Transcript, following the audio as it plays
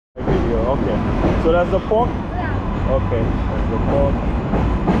Okay. So that's the pork? Yeah. Okay. That's the pork.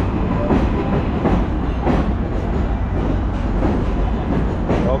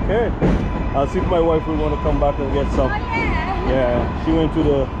 Okay. I'll see if my wife will want to come back and get some. Oh, yeah. Yeah. She went to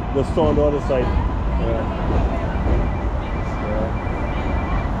the store on the other side. Yeah.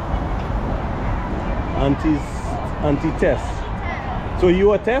 Auntie Tess. So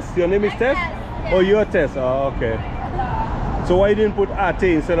you are Tess? Your name is Tess? Yes. Oh, you are Tess. Oh, okay. So why you didn't put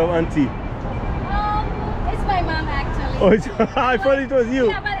Ate instead of Auntie? It's my mom actually. Oh, I thought it was you.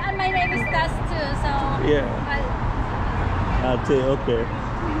 Yeah, but my name is Tess too, so. Yeah. Ate, okay.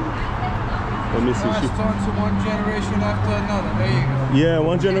 Let me see. Passed on to one generation after another. There you go. Yeah,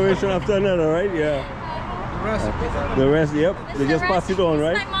 one generation after another, right? Yeah. The rest, yep. They just pass it on,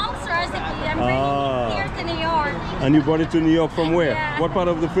 right? It's my mom's recipe. I'm bringing it here to New York. And you brought it to New York from where? Yeah. What part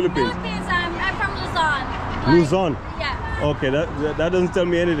of the Philippines? Philippines. I'm from Luzon. Luzon? Yeah. Okay, that doesn't tell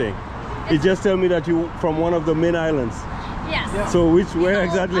me anything. It just tells me that you from one of the main islands. Yes. Yeah. So where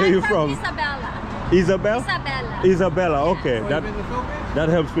exactly are you from? Isabela. Isabel? Isabela. Isabela, okay. Oh, That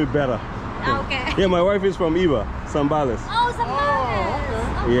helps me better. Okay. Yeah, my wife is from Iba, Zambales. Oh,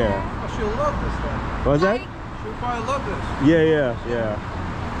 Zambales. Okay. Yeah. Oh, she'll love this then. What's that? She'll probably love this. Yeah.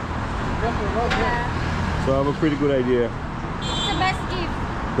 Definitely love this. So I have a pretty good idea. It's the best gift.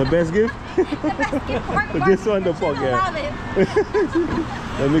 The best gift? The best gift for This one, the pork, yeah. Love it.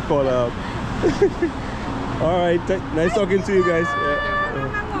 Let me call her up. All right, nice talking to you guys.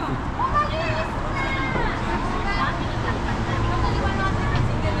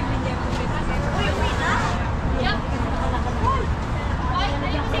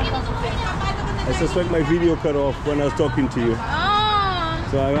 I suspect my video cut off when I was talking to you. Oh.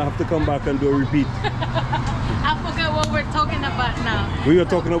 So I have to come back and do a repeat. I forgot what we're talking about now. We were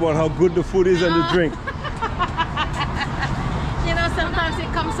talking about how good the food is and the drink. You know, sometimes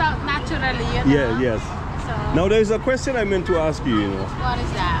it comes out naturally, you know? Yeah, yes. So, Now there is a question I meant to ask you, you know. what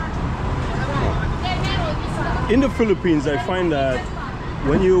is that? In the Philippines, I find that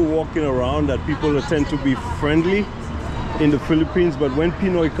when you're walking around that people tend to be friendly in the Philippines, but when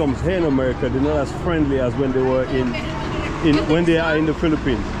Pinoy comes here in America, they're not as friendly as when they were when they are in the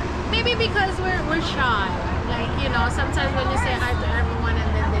Philippines. Maybe because we're shy. Like, you know, sometimes when you say hi to everyone and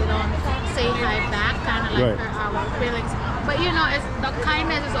then they don't say hi back, kind of like Right. our feelings. But you know, the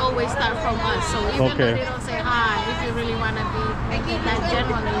kindness is always start from us. So even though they don't say hi, if you really want to be that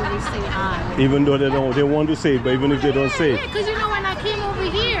genuinely, you will say hi. Even though they want to say it, but even if they don't say it. Yeah, because you know, when I came over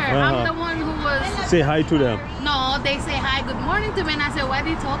here, I'm the one who was... Say hi to them. No, they say hi, good morning to me, and I said, why are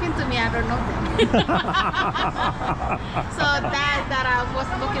they talking to me? I don't know them. So that I was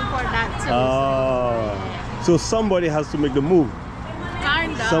looking for that too. So somebody has to make the move.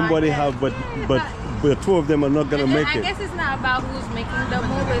 Kinda. Somebody have, but the two of them are not gonna make I it. guess it's not about who's making the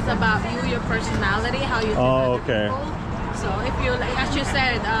move, it's about you, your personality, how you deal with okay. people. So if you, like as you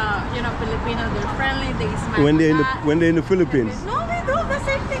said, you know, Filipino, they're friendly, they smile. When they're in the Philippines. No, they do the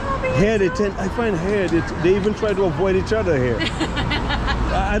same thing over Here here. I find here they even try to avoid each other here.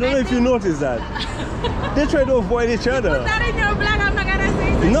 I don't know if you noticed that. They try to avoid each other. Put that in your blog, I'm not gonna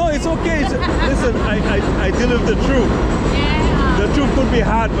say something. No, it's okay. Listen, I deal with the truth. Yeah. The truth could be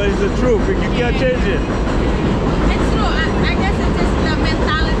hard, but it's the truth. You can't change it. It's true. I guess it's just the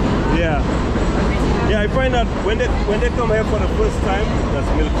mentality. Yeah. Yeah, I find that when they come here for the first time, that's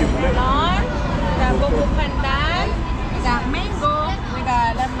Milky Way. Melon, we got bubu pandan, we got mango, we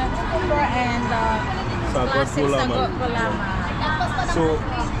got lemon cucumber, and Sagot classic gulaman. sagot gulaman. So,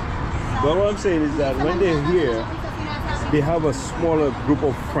 but what I'm saying is that when they're here, they have a smaller group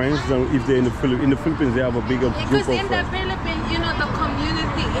of friends than if they're in the Philippines. In the Philippines, they have a bigger group Because of in the friends. Philippines, you know, the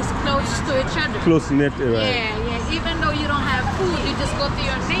community is close to each other. Close knit, right? Yeah. Even though you don't have food, you just go to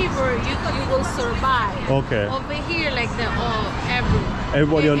your neighbor, you will survive. Okay. Over here, like they're all everywhere.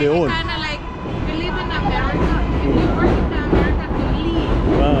 Everybody on their own. Kind of like, you live in America, if you work in America to leave.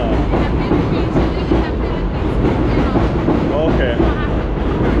 Ah. In the Philippines, you live in the Philippines, you know. Okay.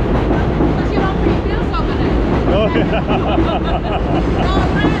 Because you don't pay bills over there. Oh, yeah. No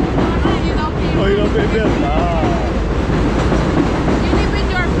rent, you don't pay Oh, you don't pay bills? Ah. You live with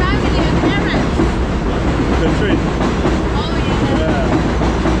your family and parents. The treat. Oh, yeah.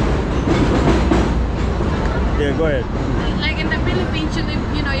 Yeah, go ahead. Like in the Philippines, you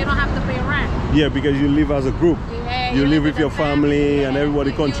live, you know, you don't have to pay rent. Yeah, because you live as a group. Yeah, You live with your family and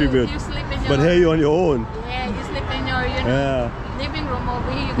everybody contributes. You sleep in your, But here you're on your own. Yeah, you sleep in your, you know, living room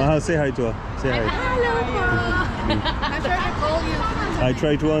over here. Mahal, say hi to her. Say hi. Hello, I tried to call you. I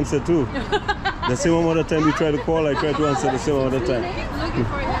try to answer too. The same amount of time you try to call, I try to answer the same amount of time. Looking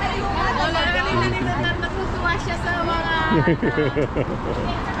for you. Natutuwa siya sa mga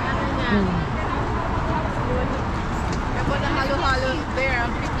put the halo-halo there.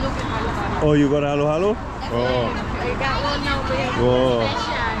 I'm looking halo-halo. Oh, you got halo halo? Oh. I got one over here. Whoa.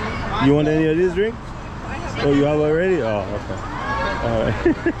 Special. You want any of this drink? Oh, you have already? Oh, okay. All right.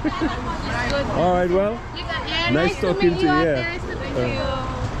 All right, well, Yeah, nice to talking meet to you. out Yeah. there. Nice to meet you.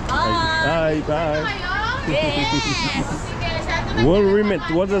 Bye, bye. Yes. World remit,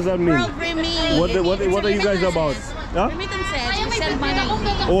 what does that mean? World remit. What are you guys about? Huh? Remittances. We send money.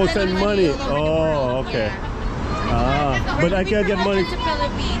 Oh, send money. Oh, okay. Ah, but I can't get money. To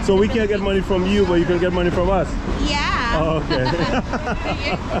Philippines. So we can't get money from you, but you can get money from us. Yeah. Oh, okay.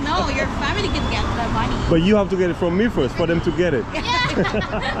 No, your family can get the money. But you have to get it from me first for them to get it. No,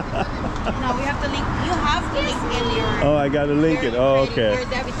 we have to link. You have to link in your. Oh, I gotta link it. Oh, okay. Your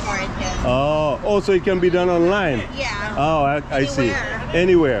debit card. Yes. Oh, so it can be done online. Yeah. Oh, I see. Anywhere.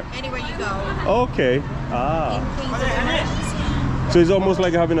 Anywhere. Anywhere you go. Okay. Ah. In case of emergency. So it's almost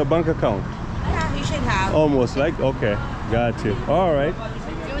like having a bank account. Yeah, you should have. Almost like, okay. Got you. All right.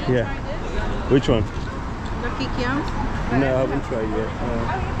 Yeah. Which one? The kikiam? No, I haven't tried yet.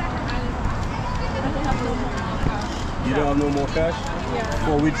 You don't have no more cash? Yeah.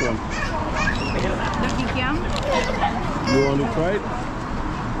 For which one? The kikiam? You want to try it?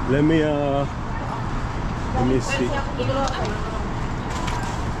 Let me see.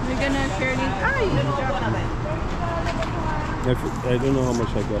 We're gonna share this. I don't know how much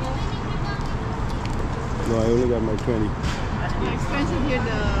I got. No, I only got my 20. The expensive here,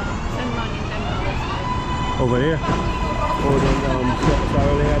 the send money $10. Over here? Oh, then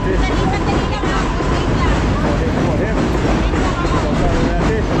sorry, I did. For him? Sorry, I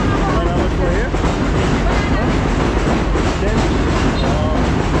did. And how much for here? 10?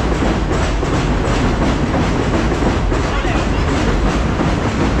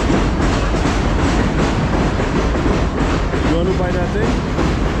 You want to buy that thing?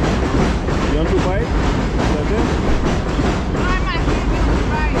 You want to buy it? That thing? I'm actually going to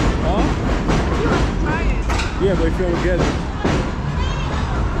try it. Huh? You want to try it? Yeah, but if you want to get it.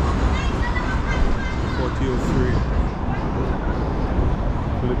 4003.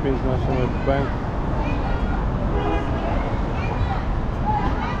 Philippines National Bank.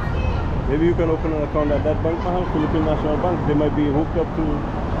 Maybe you can open an account at that bank, Mahal, Philippine National Bank. They might be hooked up to.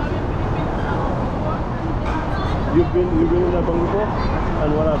 You've been in that bank before?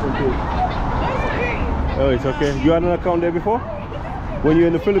 And what happened to it? Oh, it's okay. You had an account there before? When you're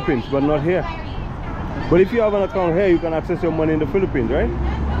in the Philippines, but not here. But if you have an account here, you can access your money in the Philippines, right?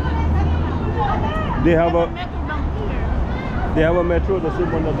 They have a metro, the same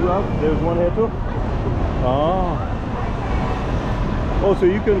one that you have. There's one here too. Ah. Oh, so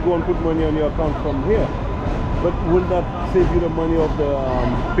you can go and put money on your account from here. But will that save you the money of the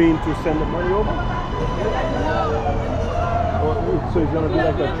paying to send the money over? So it's gonna be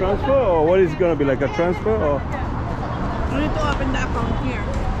like a transfer, or what is it gonna be, like a transfer, or? You need to open the account here.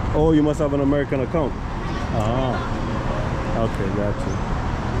 Oh, you must have an American account. Ah, okay, gotcha.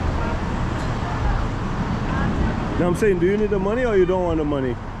 Now I'm saying, do you need the money or you don't want the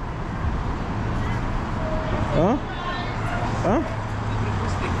money? Huh? Huh?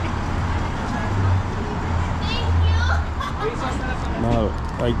 No,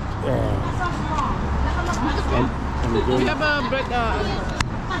 like, I'm We good. have a bread.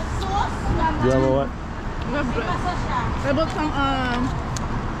 You have a what? We have bread. I bought some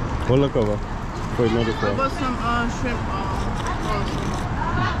Hold the cover for another I one. bought some shrimp also.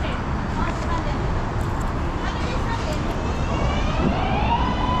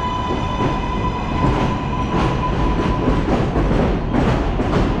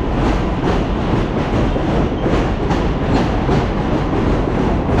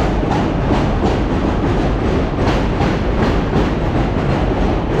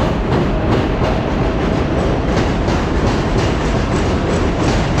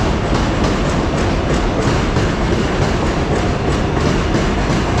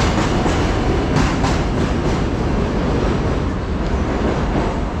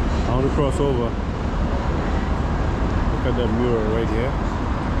 Cross over. Look at that mural right here.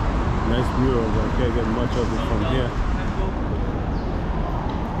 Nice mural, but I can't get much of it from here.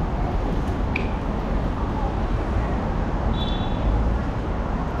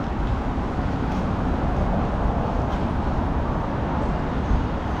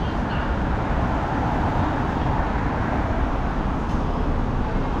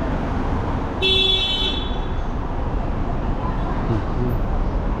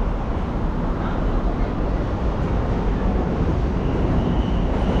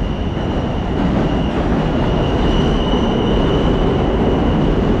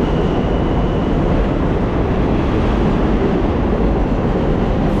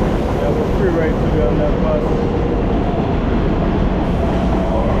 right to be on that bus.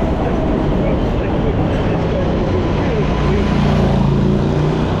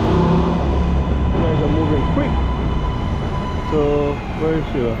 You guys are moving quick. So where is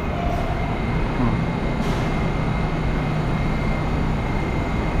she?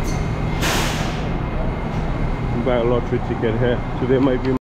 Buy a lottery ticket here. Today might be